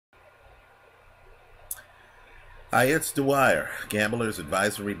Hi, it's Dwyer,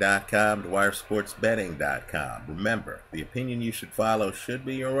 gamblersadvisory.com, dwyersportsbetting.com. Remember, the opinion you should follow should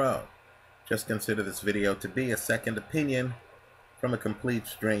be your own. Just consider this video to be a second opinion from a complete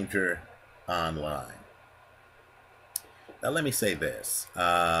stranger online. Now, let me say this.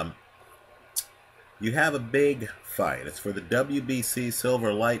 You have a big fight. It's for the WBC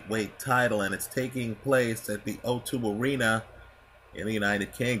Silver Lightweight title, and it's taking place at the O2 Arena in the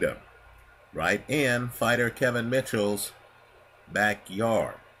United Kingdom, right in fighter Kevin Mitchell's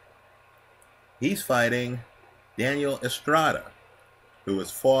backyard. He's fighting Daniel Estrada, who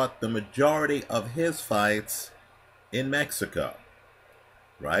has fought the majority of his fights in Mexico.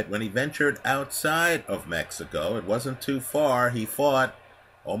 Right? When he ventured outside of Mexico, it wasn't too far, he fought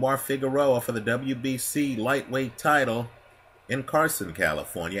Omar Figueroa for the WBC lightweight title in Carson,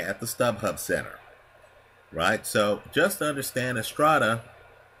 California at the StubHub Center. Right? So just understand, Estrada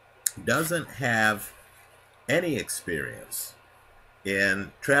doesn't have any experience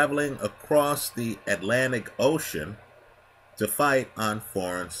in traveling across the Atlantic Ocean to fight on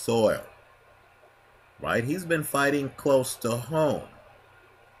foreign soil. Right? He's been fighting close to home.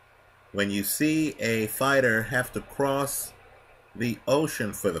 When you see a fighter have to cross the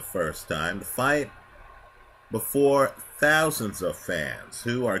ocean for the first time to fight before thousands of fans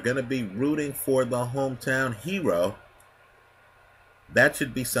who are going to be rooting for the hometown hero, that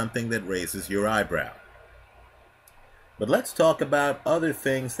should be something that raises your eyebrow. But let's talk about other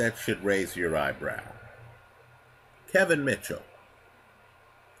things that should raise your eyebrow. Kevin Mitchell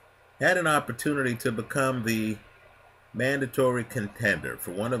had an opportunity to become the mandatory contender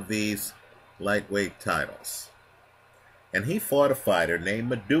for one of these lightweight titles. And he fought a fighter named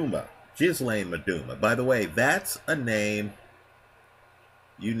Ghislaine Maduma. By the way, that's a name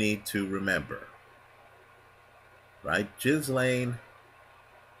you need to remember. Right? Ghislaine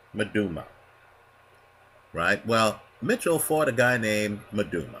Maduma. Right? Well, Mitchell fought a guy named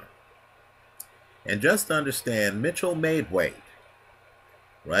Maduma. And just understand, Mitchell made weight.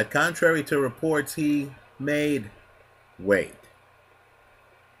 Right? Contrary to reports, he made weight.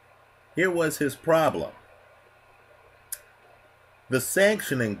 Here was his problem. The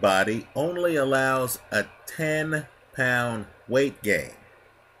sanctioning body only allows a 10-pound weight gain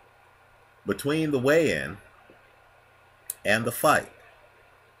between the weigh-in and the fight.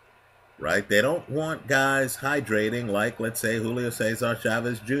 Right? They don't want guys hydrating like, let's say, Julio Cesar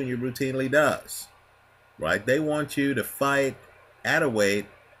Chavez Jr. routinely does. Right? They want you to fight at a weight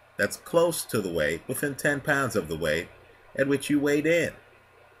that's close to the weight, within 10 pounds of the weight at which you weighed in.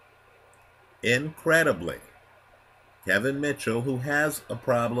 Incredibly, Kevin Mitchell, who has a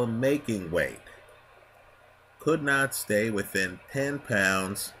problem making weight, could not stay within 10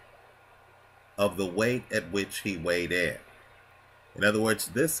 pounds of the weight at which he weighed in. In other words,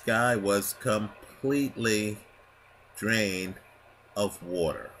 this guy was completely drained of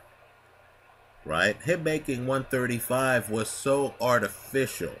water. Right? Him making 135 was so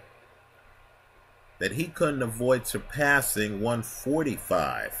artificial that he couldn't avoid surpassing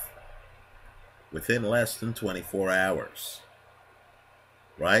 145 within less than 24 hours.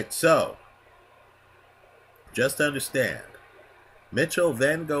 Right? So, just understand, Mitchell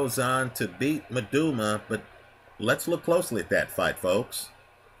then goes on to beat Maduma, but let's look closely at that fight, folks.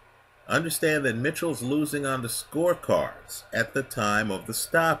 Understand that Mitchell's losing on the scorecards at the time of the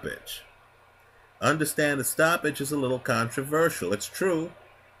stoppage. Understand the stoppage is a little controversial. It's true,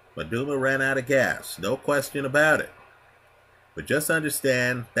 Maduma ran out of gas, no question about it. But just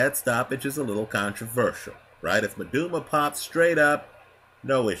understand that stoppage is a little controversial, right? If Maduma pops straight up,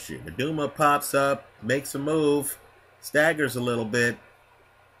 no issue. Maduma pops up, makes a move, staggers a little bit,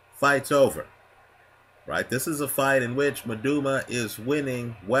 fight's over. Right? This is a fight in which Maduma is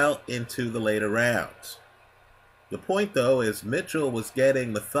winning well into the later rounds. The point, though, is Mitchell was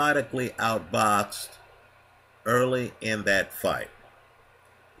getting methodically outboxed early in that fight.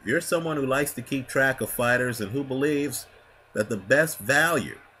 If you're someone who likes to keep track of fighters and who believes that the best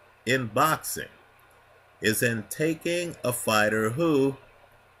value in boxing is in taking a fighter who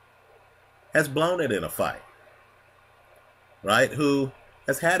has blown it in a fight, right? Who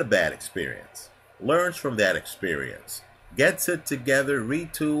has had a bad experience, learns from that experience, gets it together,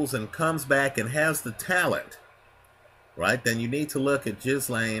 retools, and comes back and has the talent, right? Then you need to look at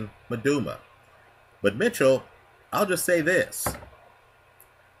Ghislaine Maduma. But Mitchell, I'll just say this.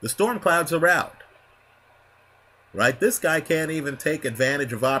 The storm clouds are out. Right? This guy can't even take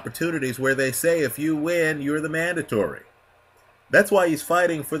advantage of opportunities where they say if you win, you're the mandatory. That's why he's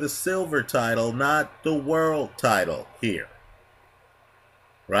fighting for the silver title, not the world title here.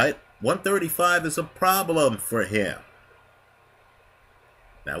 Right? 135 is a problem for him.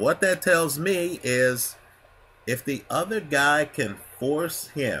 Now, what that tells me is If the other guy can force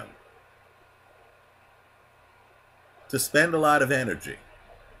him to spend a lot of energy,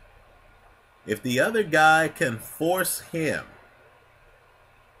 if the other guy can force him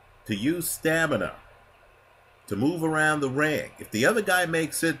to use stamina, to move around the ring, if the other guy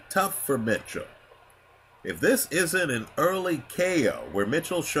makes it tough for Mitchell, if this isn't an early KO where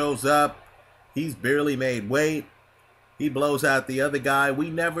Mitchell shows up, he's barely made weight, he blows out the other guy,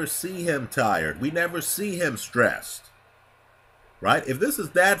 we never see him tired, we never see him stressed, right? If this is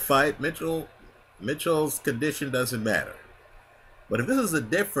that fight, Mitchell's condition doesn't matter. But if this is a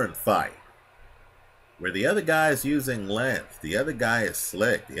different fight, where the other guy is using length, the other guy is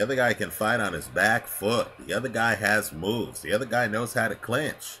slick, the other guy can fight on his back foot, the other guy has moves, the other guy knows how to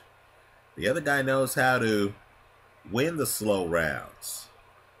clinch, the other guy knows how to win the slow rounds,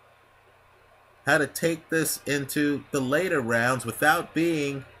 how to take this into the later rounds without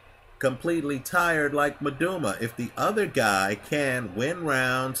being completely tired like Maduma. If the other guy can win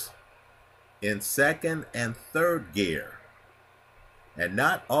rounds in second and third gear, and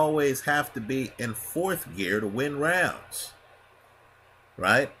not always have to be in fourth gear to win rounds,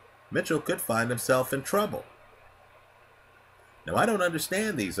 right? Mitchell could find himself in trouble. Now, I don't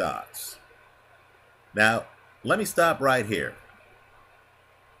understand these odds. Now, let me stop right here.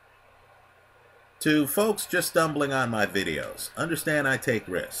 To folks just stumbling on my videos, understand I take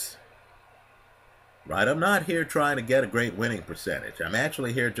risks, right? I'm not here trying to get a great winning percentage. I'm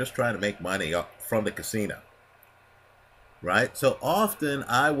actually here just trying to make money from the casino. Right? So often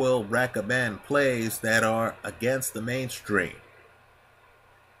I will recommend plays that are against the mainstream.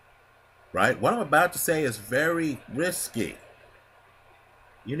 Right? What I'm about to say is very risky.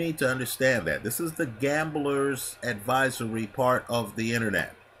 You need to understand that. This is the gambler's advisory part of the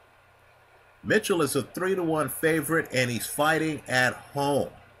internet. Mitchell is a 3-1 favorite and he's fighting at home.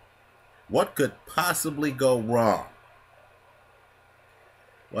 What could possibly go wrong?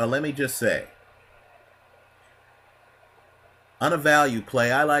 Well, let me just say, on a value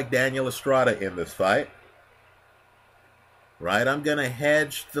play, I like Daniel Estrada in this fight. Right? I'm going to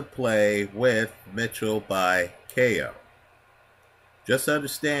hedge the play with Mitchell by KO. Just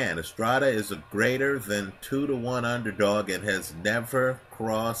understand, Estrada is a greater than 2-1 underdog and has never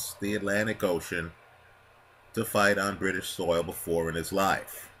crossed the Atlantic Ocean to fight on British soil before in his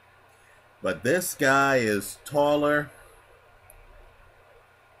life. But this guy is taller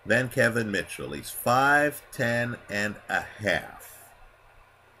than Kevin Mitchell. He's 5'10 and a half.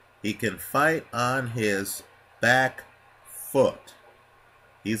 He can fight on his back foot.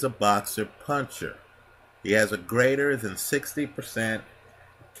 He's a boxer puncher. He has a greater than 60%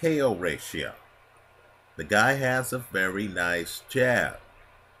 KO ratio. The guy has a very nice jab.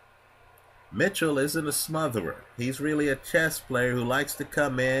 Mitchell isn't a smotherer. He's really a chess player who likes to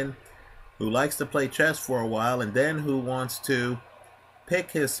come in, who likes to play chess for a while, and then who wants to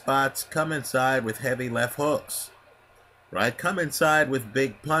pick his spots, come inside with heavy left hooks, right? Come inside with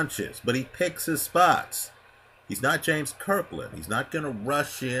big punches, but he picks his spots. He's not James Kirkland. He's not going to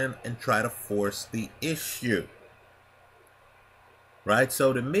rush in and try to force the issue, right?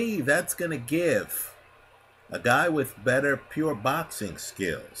 So to me, that's going to give a guy with better pure boxing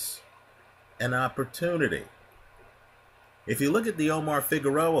skills an opportunity. If you look at the Omar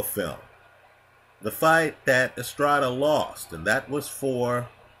Figueroa film, the fight that Estrada lost, and that was for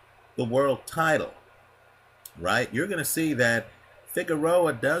the world title, right? You're going to see that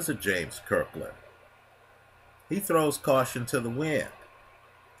Figueroa does a James Kirkland. He throws caution to the wind.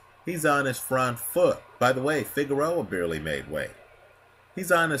 He's on his front foot. By the way, Figueroa barely made weight.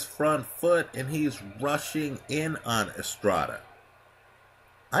 He's on his front foot and he's rushing in on Estrada.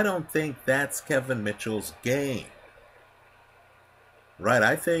 I don't think that's Kevin Mitchell's game. Right,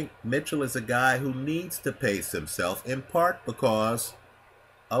 I think Mitchell is a guy who needs to pace himself, in part because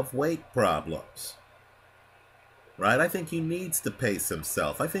of weight problems. Right, I think he needs to pace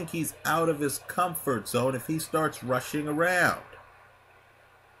himself. I think he's out of his comfort zone if he starts rushing around.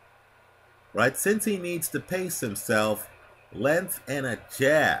 Right, since he needs to pace himself, length and a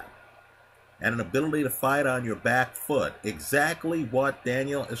jab and an ability to fight on your back foot, exactly what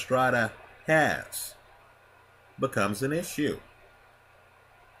Daniel Estrada has, becomes an issue.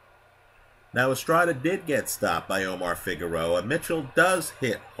 Now, Estrada did get stopped by Omar Figueroa. Mitchell does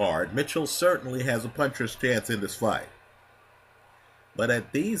hit hard. Mitchell certainly has a puncher's chance in this fight. But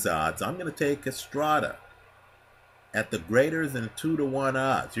at these odds, I'm going to take Estrada. At the greater than 2-1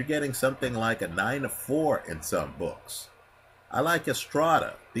 odds, you're getting something like a 9-4 in some books. I like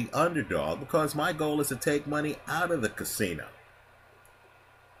Estrada, the underdog, because my goal is to take money out of the casino.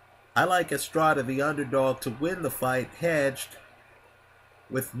 I like Estrada, the underdog, to win the fight hedged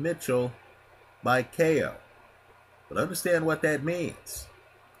with Mitchell by KO. But understand what that means.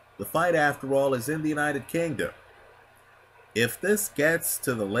 The fight, after all, is in the United Kingdom. If this gets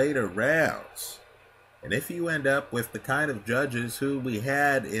to the later rounds, and if you end up with the kind of judges who we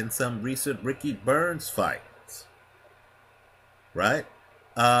had in some recent Ricky Burns fights, right?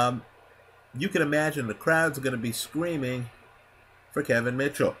 You can imagine the crowd's going to be screaming for Kevin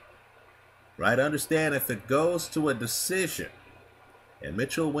Mitchell, right? Understand, if it goes to a decision and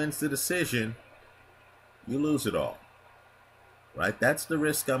Mitchell wins the decision, you lose it all, right? That's the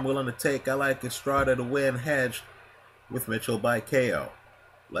risk I'm willing to take. I like Estrada to win, hedged with Mitchell by KO.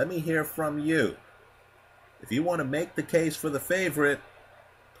 Let me hear from you. If you want to make the case for the favorite,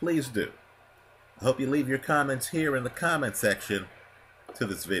 please do. I hope you leave your comments here in the comment section to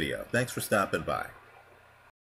this video. Thanks for stopping by.